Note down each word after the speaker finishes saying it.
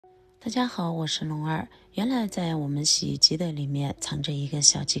家好，我是龙儿。原来在我们洗衣机的里面藏着一个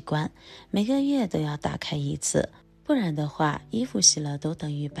小机关，每个月都要打开一次，不然的话衣服洗了都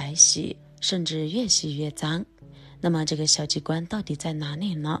等于白洗，甚至越洗越脏。那么这个小机关到底在哪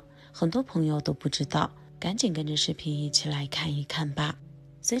里呢？很多朋友都不知道，赶紧跟着视频一起来看一看吧。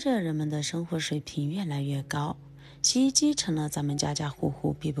随着人们的生活水平越来越高，洗衣机成了咱们家家户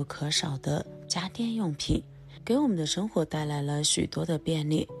户必不可少的家电用品，给我们的生活带来了许多的便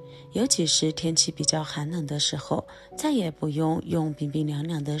利。尤其是天气比较寒冷的时候，再也不用冰冰凉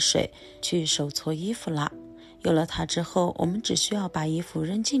凉的水去手搓衣服了。有了它之后，我们只需要把衣服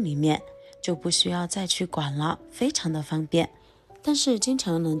扔进里面，就不需要再去管了，非常的方便。但是经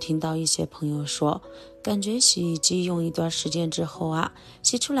常能听到一些朋友说，感觉洗衣机用一段时间之后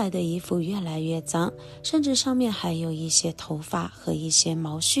洗出来的衣服越来越脏，甚至上面还有一些头发和一些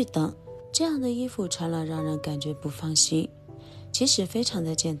毛絮等，这样的衣服穿了让人感觉不放心。其实非常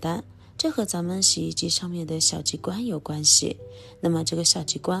的简单，这和咱们洗衣机上面的小机关有关系。那么这个小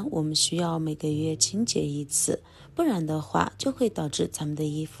机关我们需要每个月清洁一次，不然的话就会导致咱们的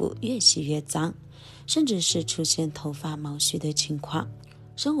衣服越洗越脏，甚至是出现头发毛絮的情况。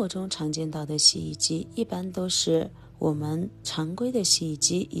生活中常见到的洗衣机一般都是我们常规的洗衣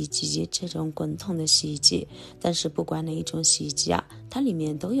机以及这种滚筒的洗衣机，但是不管哪一种洗衣机它里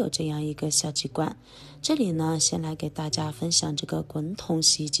面都有这样一个小机关。这里呢，先来给大家分享这个滚筒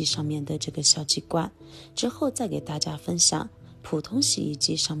洗衣机上面的这个小机关，之后再给大家分享普通洗衣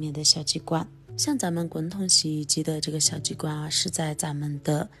机上面的小机关。像咱们滚筒洗衣机的这个小机关是在咱们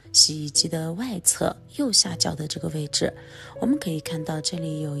的洗衣机的外侧右下角的这个位置，我们可以看到这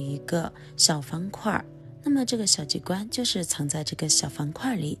里有一个小方块，那么这个小机关就是藏在这个小方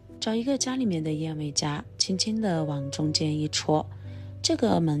块里。找一个家里面的烟尾夹，轻轻的往中间一戳，这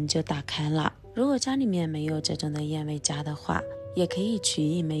个门就打开了。如果家里面没有这种的烟尾夹的话，也可以取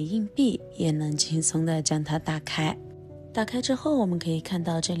一枚硬币，也能轻松的将它打开。打开之后，我们可以看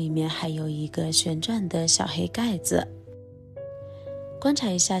到这里面还有一个旋转的小黑盖子。观察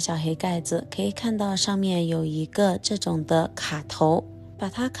一下小黑盖子，可以看到上面有一个这种的卡头，把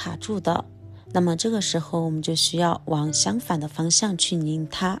它卡住的。那么这个时候我们就需要往相反的方向去拧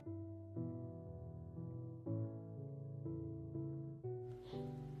它。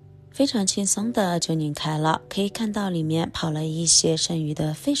非常轻松的就拧开了，可以看到里面跑了一些剩余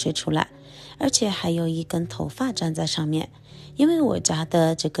的废水出来，而且还有一根头发粘在上面。因为我家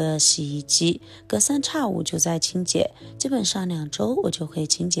的这个洗衣机隔三差五就在清洁，基本上2周我就会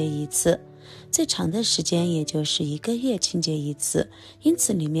清洁一次，最长的时间也就是1个月清洁一次，因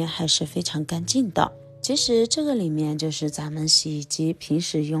此里面还是非常干净的。其实这个里面就是咱们洗衣机平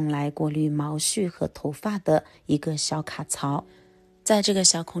时用来过滤毛絮和头发的一个小卡槽，在这个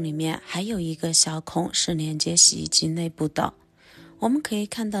小孔里面还有一个小孔是连接洗衣机内部的。我们可以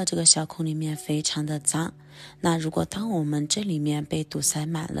看到这个小孔里面非常的脏，那如果当我们这里面被堵塞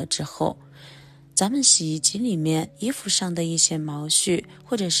满了之后，咱们洗衣机里面衣服上的一些毛絮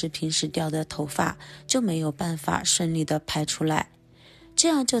或者是平时掉的头发就没有办法顺利的排出来，这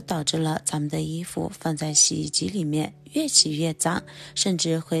样就导致了咱们的衣服放在洗衣机里面越洗越脏，甚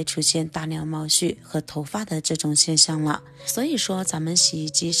至会出现大量毛絮和头发的这种现象了。所以说咱们洗衣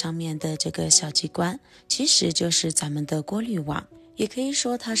机上面的这个小机关其实就是咱们的过滤网，也可以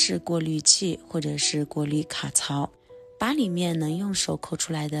说它是过滤器或者是过滤卡槽。把里面能用手抠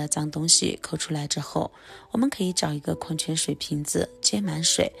出来的脏东西抠出来之后，我们可以找一个矿泉水瓶子接满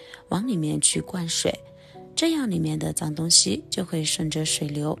水，往里面去灌水，这样里面的脏东西就会顺着水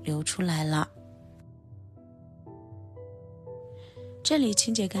流流出来了。这里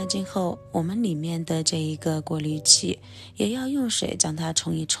清洁干净后，我们里面的这一个过滤器也要用水将它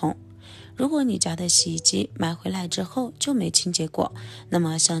冲一冲。如果你家的洗衣机买回来之后就没清洁过，那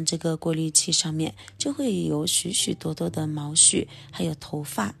么像这个过滤器上面就会有许许多多的毛絮还有头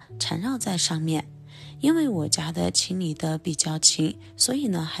发缠绕在上面。因为我家的清理的比较勤，所以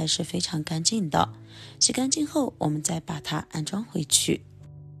呢还是非常干净的。洗干净后我们再把它安装回去。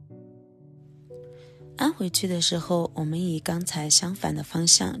安回去的时候，我们以刚才相反的方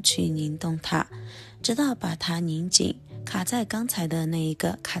向去拧动它，直到把它拧紧，卡在刚才的那一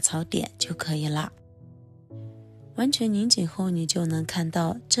个卡槽点就可以了。完全拧紧后，你就能看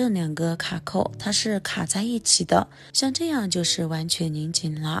到这2个卡扣它是卡在一起的，像这样就是完全拧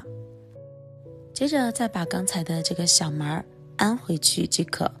紧了。接着再把刚才的这个小门安回去即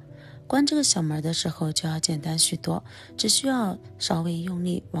可。关这个小门的时候就要简单许多，只需要稍微用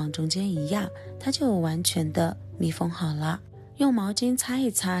力往中间一压，它就完全的密封好了。用毛巾擦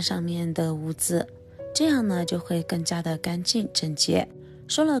一擦上面的污渍，这样呢就会更加的干净整洁。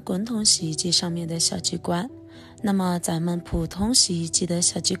说了滚筒洗衣机上面的小机关，那么咱们普通洗衣机的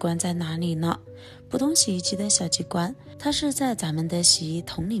小机关在哪里呢？普通洗衣机的小机关，它是在咱们的洗衣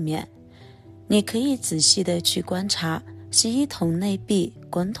桶里面。你可以仔细的去观察，洗衣桶内壁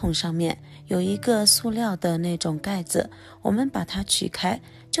滚筒上面有一个塑料的那种盖子，我们把它取开，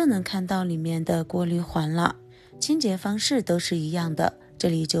就能看到里面的过滤环了。清洁方式都是一样的，这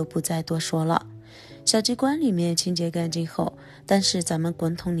里就不再多说了。小机关里面清洁干净后，但是咱们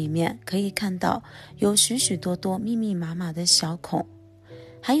滚筒里面可以看到有许许多多密密麻麻的小孔，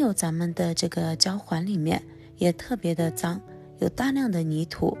还有咱们的这个胶环里面也特别的脏，有大量的泥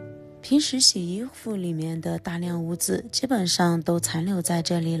土，平时洗衣服里面的大量污渍基本上都残留在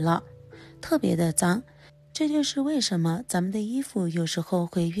这里了，特别的脏。这就是为什么咱们的衣服有时候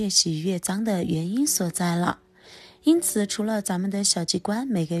会越洗越脏的原因所在了。因此除了咱们的小机关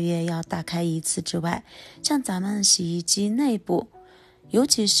每个月要打开一次之外，像咱们洗衣机内部，尤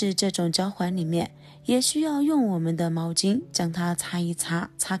其是这种胶环里面，也需要用我们的毛巾将它擦一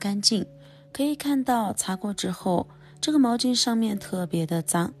擦，擦干净。可以看到擦过之后，这个毛巾上面特别的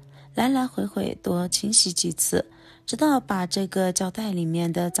脏，来来回回多清洗几次，直到把这个胶带里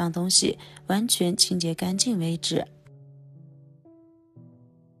面的脏东西完全清洁干净为止。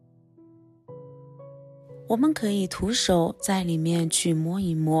我们可以徒手在里面去摸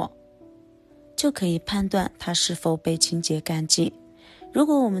一摸，就可以判断它是否被清洁干净。如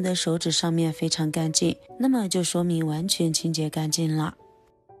果我们的手指上面非常干净，那么就说明完全清洁干净了。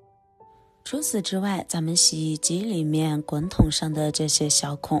除此之外，咱们洗衣机里面滚筒上的这些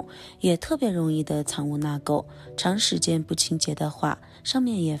小孔也特别容易的藏污纳垢，长时间不清洁的话，上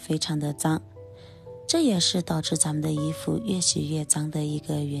面也非常的脏，这也是导致咱们的衣服越洗越脏的一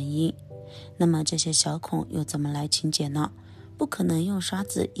个原因。那么这些小孔又怎么来清洁呢？不可能用刷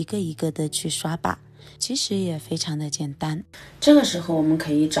子一个一个的去刷吧，其实也非常的简单。这个时候我们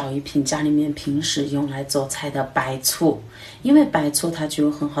可以找一瓶家里面平时用来做菜的白醋，因为白醋它具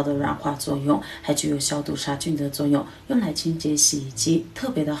有很好的软化作用，还具有消毒杀菌的作用，用来清洁洗衣机特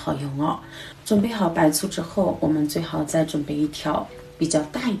别的好用哦。准备好白醋之后，我们最好再准备一条比较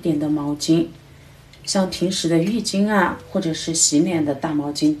大一点的毛巾，像平时的浴巾啊，或者是洗脸的大毛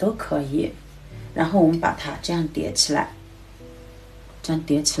巾都可以。然后我们把它这样叠起来，这样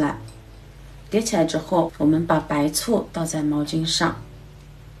叠起来，叠起来之后，我们把白醋倒在毛巾上，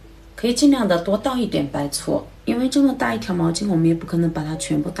可以尽量的多倒一点白醋，因为这么大一条毛巾，我们也不可能把它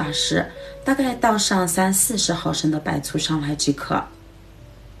全部打湿，大概倒上30-40毫升的白醋上来即可。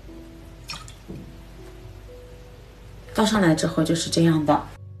倒上来之后就是这样的。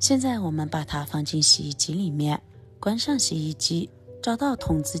现在我们把它放进洗衣机里面，关上洗衣机，找到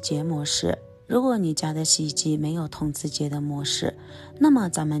筒子节模式。如果你家的洗衣机没有筒子节的模式，那么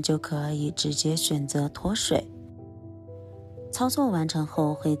咱们就可以直接选择脱水。操作完成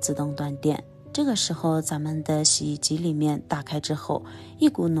后会自动断电，这个时候咱们的洗衣机里面打开之后，一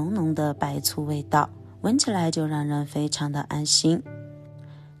股浓浓的白醋味道，闻起来就让人非常的安心。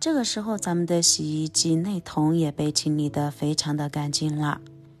这个时候咱们的洗衣机内桶也被清理得非常的干净了。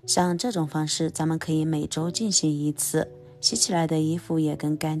像这种方式咱们可以每周进行一次，洗起来的衣服也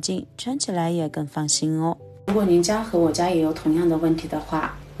更干净，穿起来也更放心哦。如果您家和我家也有同样的问题的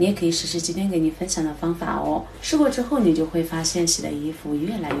话，你也可以试试今天给你分享的方法哦。试过之后你就会发现洗的衣服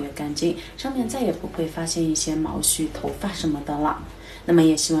越来越干净，上面再也不会发现一些毛絮、头发什么的了。那么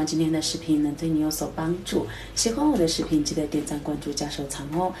也希望今天的视频能对你有所帮助，喜欢我的视频记得点赞、关注加收藏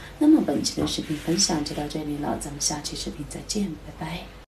哦。那么本期的视频分享就到这里了，咱们下期视频再见，拜拜。